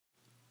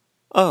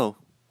Oh,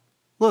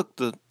 look,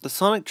 the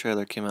Sonic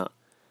trailer came out.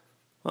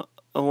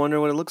 I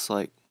wonder what it looks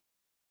like.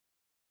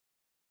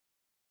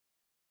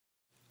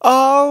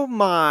 Oh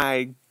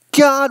my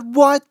god,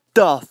 what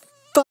the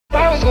fuck?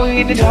 I was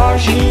going to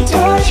Dodging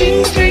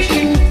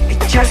Station.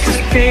 It just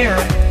disappeared.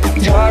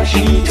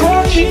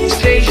 Dodging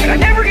Station. I'm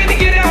never gonna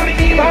get out of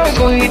here. I was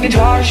going to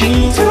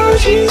Dodging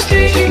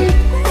Station.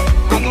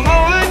 On the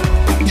line.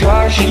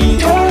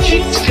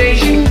 Dodging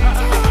Station.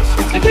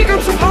 I pick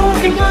up some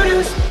power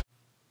converters.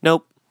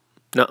 Nope.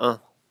 Nuh-uh.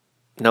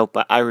 Nope,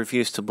 I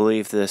refuse to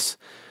believe this.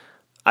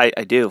 I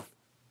do.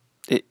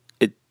 It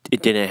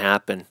didn't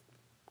happen.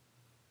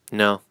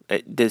 No,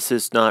 this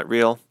is not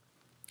real.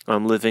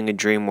 I'm living a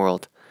dream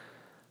world.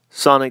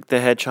 Sonic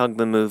the Hedgehog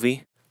the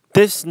movie.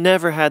 This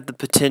never had the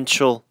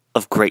potential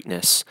of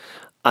greatness.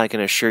 I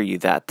can assure you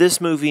that. This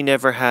movie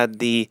never had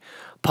the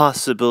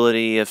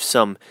possibility of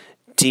some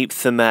deep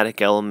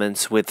thematic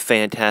elements with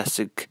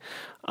fantastic,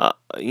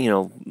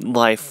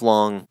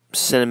 lifelong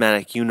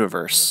cinematic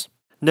universe.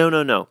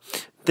 No.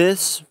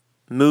 This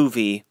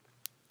movie,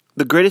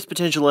 the greatest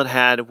potential it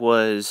had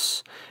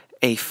was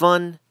a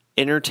fun,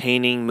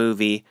 entertaining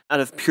movie out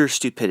of pure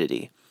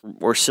stupidity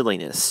or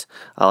silliness,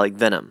 like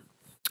Venom.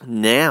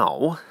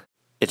 Now,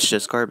 it's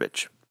just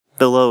garbage.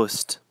 The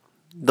lowest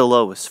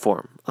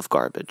form of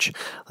garbage,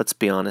 let's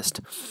be honest.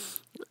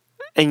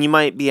 And you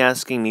might be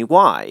asking me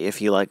why,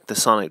 if you like the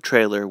Sonic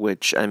trailer,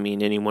 which, I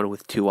mean, anyone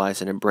with 2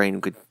 eyes and a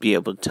brain could be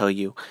able to tell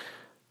you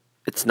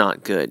it's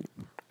not good.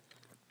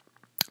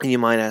 And you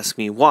might ask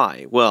me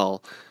why.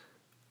 Well,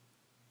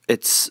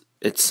 it's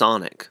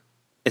Sonic.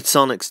 It's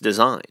Sonic's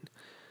design.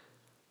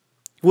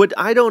 What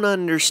I don't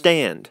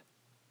understand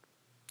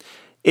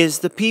is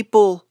the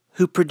people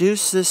who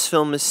produced this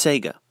film is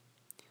Sega.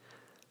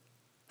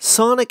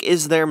 Sonic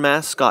is their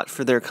mascot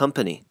for their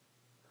company.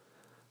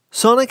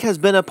 Sonic has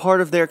been a part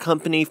of their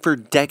company for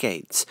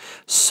decades.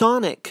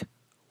 Sonic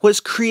was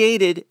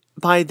created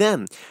by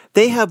them.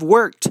 They have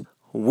worked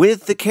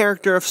with the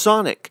character of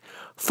Sonic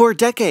for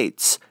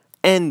decades.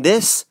 And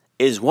this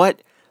is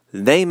what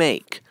they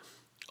make.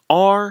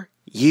 Are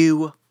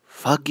you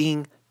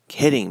fucking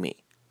kidding me?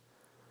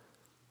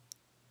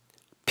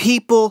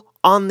 People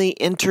on the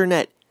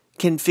internet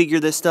can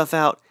figure this stuff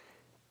out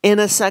in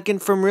a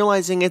second from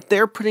realizing it.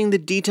 They're putting the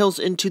details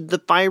into the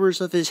fibers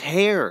of his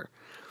hair.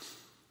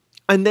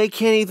 And they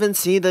can't even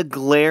see the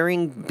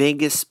glaring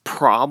biggest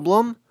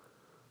problem?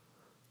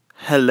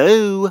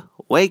 Hello?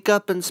 Wake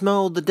up and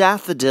smell the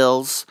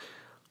daffodils.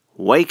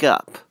 Wake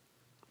up.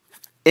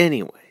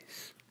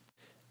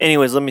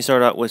 Anyways, let me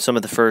start out with some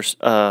of the first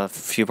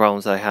few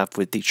problems that I have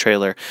with the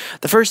trailer.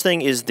 The first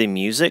thing is the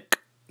music,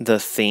 the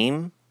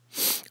theme.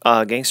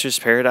 Gangster's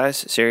Paradise,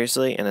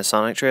 seriously, in a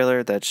Sonic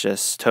trailer, that's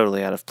just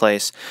totally out of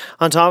place.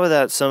 On top of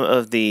that, some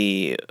of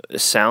the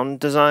sound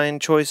design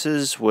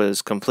choices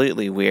was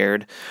completely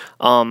weird.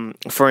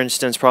 For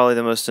instance, probably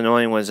the most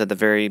annoying was at the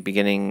very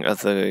beginning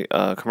of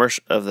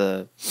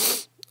the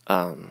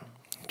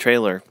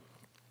trailer.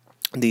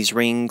 These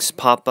rings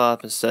pop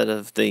up instead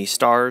of the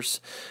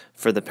stars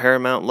for the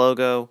Paramount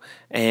logo,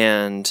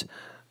 and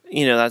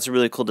that's a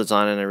really cool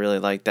design, and I really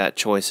like that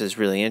choice. It's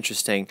really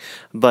interesting,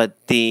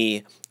 but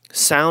the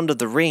sound of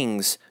the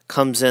rings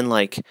comes in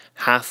like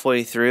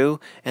halfway through,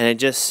 and it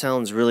just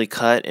sounds really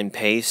cut and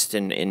paste,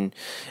 and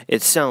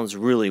it sounds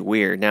really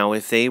weird. Now,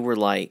 if they were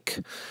like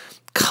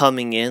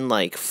coming in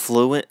like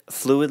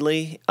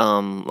fluidly,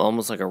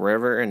 almost like a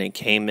river, and it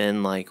came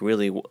in like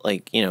really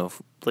like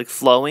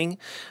flowing,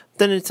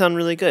 then it'd sound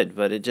really good.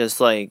 But it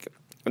just like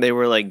they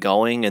were like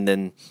going, and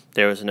then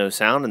there was no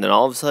sound, and then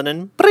all of a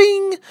sudden,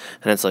 bring,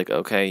 and it's like,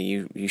 okay,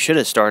 you should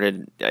have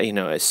started,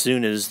 as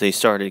soon as they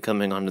started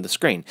coming onto the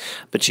screen.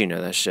 But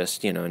that's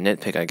just, a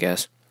nitpick, I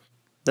guess.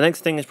 The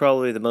next thing is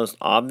probably the most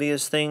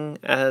obvious thing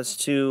as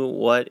to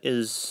what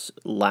is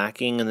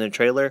lacking in the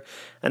trailer,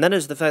 and that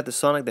is the fact that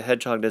Sonic the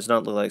Hedgehog does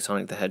not look like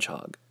Sonic the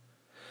Hedgehog.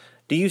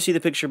 Do you see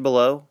the picture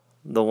below,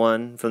 the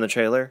one from the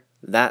trailer?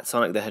 That's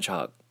Sonic the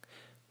Hedgehog.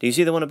 Do you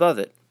see the one above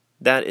it?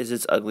 That is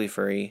its ugly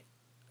furry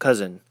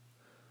cousin,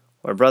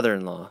 or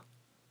brother-in-law,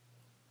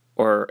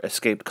 or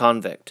escaped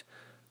convict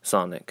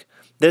Sonic.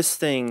 This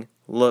thing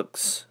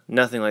looks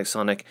nothing like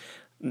Sonic.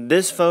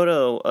 This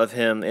photo of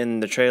him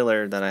in the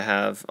trailer that I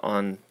have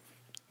on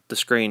the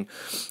screen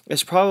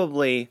is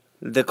probably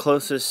the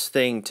closest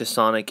thing to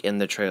Sonic in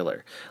the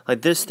trailer.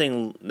 Like this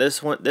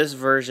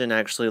version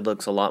actually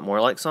looks a lot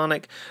more like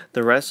Sonic.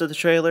 The rest of the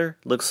trailer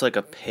looks like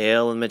a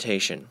pale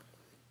imitation.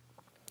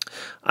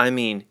 I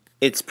mean,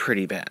 it's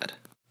pretty bad.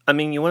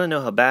 You want to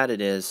know how bad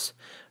it is?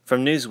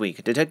 From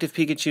Newsweek, Detective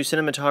Pikachu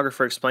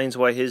cinematographer explains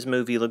why his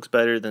movie looks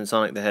better than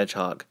Sonic the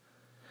Hedgehog.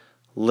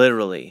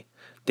 Literally,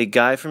 the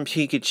guy from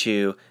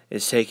Pikachu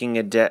is taking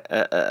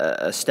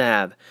a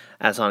stab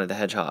at Sonic the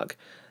Hedgehog.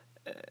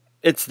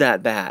 It's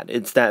that bad.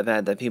 It's that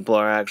bad that people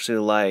are actually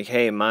like,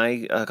 hey,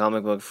 my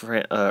comic book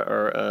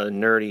or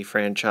nerdy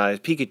franchise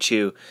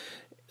Pikachu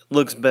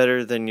looks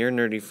better than your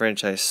nerdy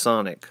franchise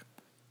Sonic.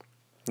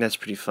 That's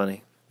pretty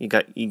funny. You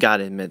got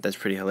to admit, that's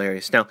pretty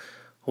hilarious. Now,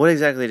 what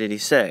exactly did he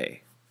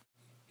say?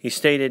 He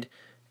stated,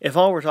 If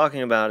all we're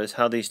talking about is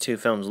how these two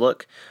films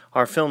look,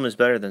 our film is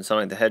better than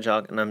Sonic the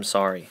Hedgehog, and I'm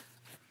sorry.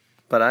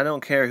 But I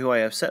don't care who I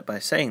upset by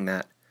saying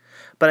that.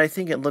 But I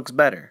think it looks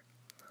better,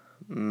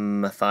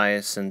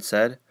 Mathiasen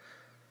said.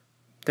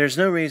 There's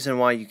no reason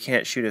why you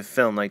can't shoot a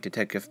film like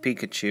Detective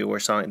Pikachu or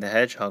Sonic the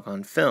Hedgehog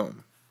on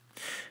film.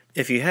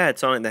 If you had,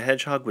 Sonic the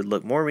Hedgehog would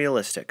look more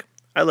realistic.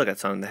 I look at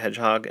Sonic the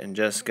Hedgehog and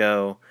just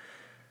go,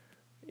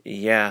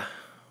 yeah,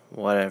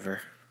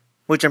 whatever.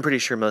 Which I'm pretty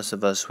sure most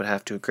of us would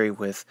have to agree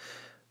with.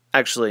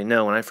 Actually,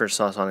 no, when I first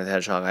saw Sonic the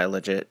Hedgehog, I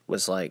legit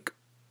was like,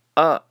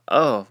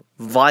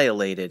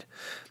 violated.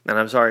 And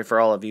I'm sorry for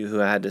all of you who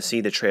had to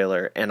see the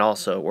trailer and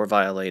also were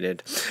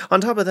violated. On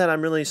top of that,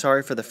 I'm really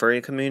sorry for the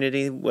furry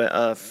community.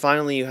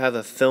 Finally, you have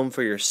a film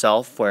for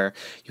yourself where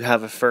you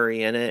have a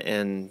furry in it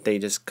and they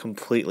just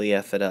completely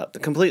F it up.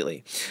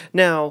 Completely.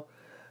 Now,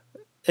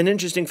 an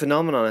interesting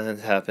phenomenon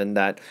has happened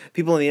that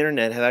people on the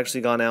internet have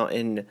actually gone out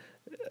and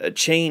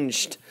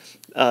changed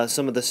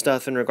some of the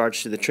stuff in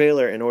regards to the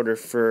trailer in order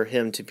for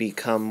him to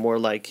become more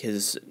like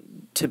his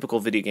typical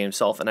video game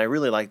self, and I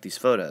really like these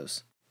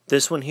photos.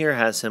 This one here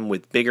has him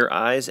with bigger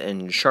eyes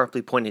and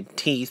sharply pointed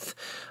teeth.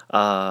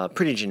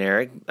 Pretty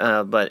generic,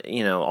 but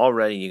you know,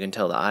 already you can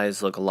tell the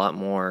eyes look a lot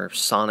more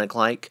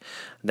Sonic-like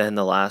than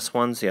the last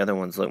ones. The other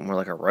ones look more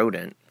like a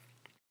rodent.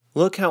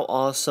 Look how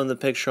awesome the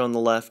picture on the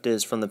left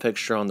is from the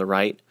picture on the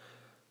right.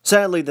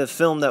 Sadly, the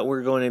film that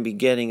we're going to be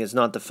getting is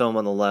not the film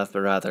on the left, but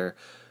rather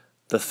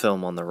the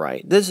film on the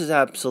right. This is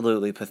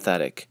absolutely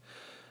pathetic.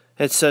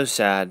 It's so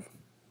sad.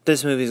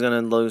 This movie's going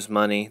to lose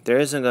money. There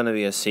isn't going to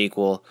be a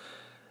sequel.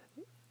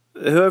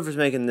 Whoever's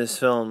making this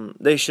film,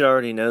 they should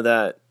already know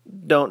that.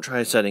 Don't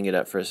try setting it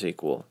up for a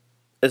sequel.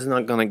 It's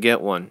not going to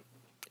get one.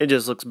 It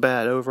just looks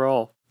bad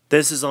overall.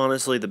 This is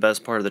honestly the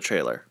best part of the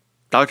trailer.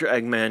 Dr.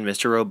 Eggman,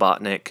 Mr.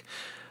 Robotnik,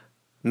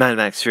 Mad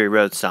Max Fury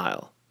Road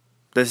style.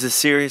 This is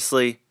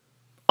seriously,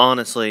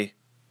 honestly,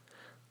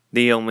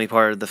 the only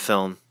part of the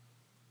film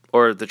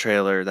or the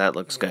trailer that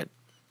looks good.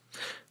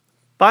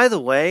 By the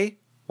way,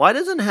 why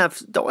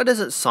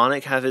doesn't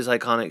Sonic have his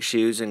iconic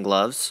shoes and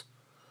gloves?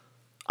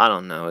 I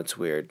don't know, it's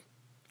weird.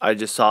 I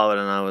just saw it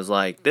and I was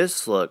like,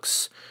 this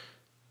looks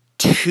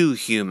too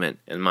human,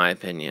 in my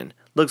opinion.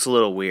 Looks a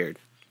little weird.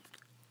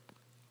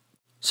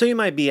 So you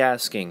might be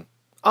asking,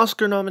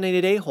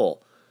 Oscar-nominated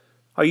a-hole,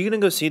 are you going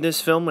to go see this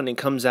film when it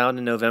comes out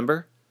in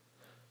November?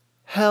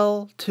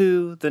 Hell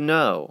to the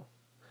no.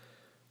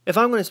 If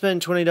I'm going to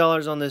spend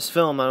 $20 on this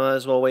film, I might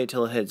as well wait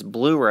till it hits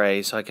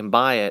Blu-ray so I can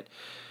buy it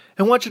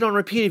and watch it on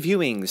repeated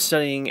viewings,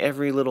 studying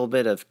every little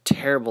bit of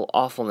terrible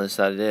awfulness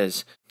that it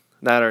is.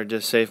 That or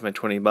just save my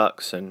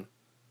 $20 and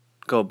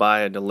go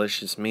buy a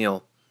delicious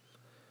meal.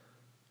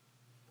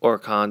 Or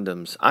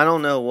condoms. I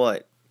don't know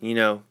what. You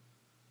know,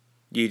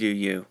 you do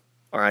you.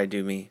 Or I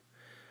do me.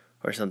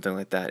 Or something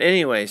like that.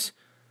 Anyways.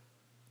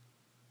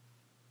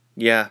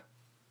 Yeah.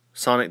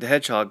 Sonic the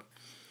Hedgehog.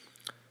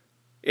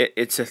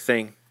 It's a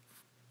thing.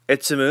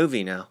 It's a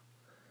movie now.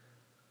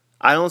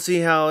 I don't see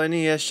how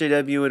any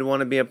SJW would want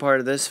to be a part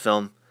of this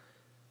film.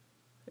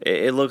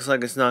 It looks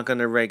like it's not going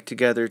to rake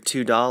together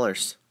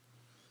 $2.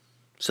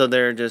 So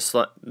they're just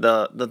like,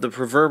 the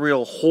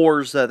proverbial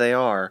whores that they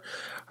are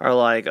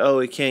like, oh,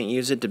 we can't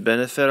use it to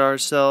benefit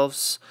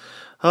ourselves.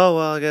 Oh,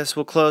 well, I guess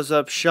we'll close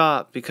up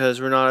shop because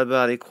we're not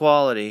about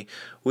equality.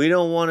 We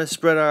don't want to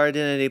spread our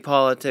identity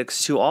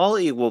politics to all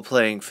equal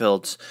playing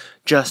fields,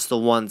 just the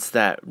ones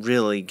that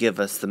really give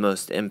us the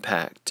most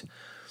impact.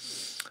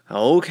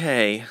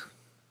 Okay,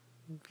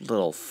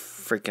 little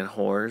freaking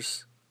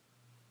whores.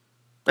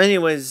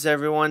 Anyways,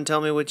 everyone, tell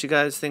me what you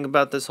guys think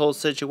about this whole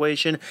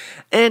situation.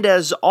 And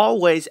as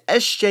always,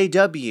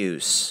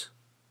 SJWs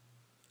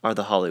are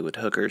the Hollywood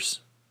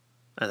hookers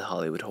and the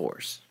Hollywood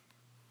whores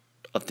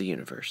of the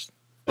universe.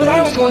 Well,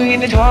 I was going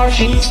into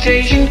Toshi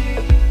Station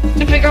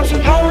to pick up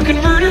some power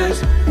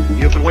converters.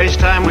 You can waste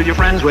time with your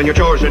friends when your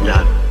chores are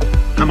done.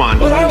 Come on.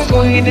 Well, I was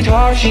going into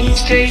Toshi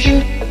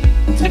Station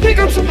to pick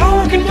up some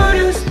power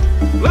converters.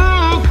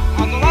 Luke!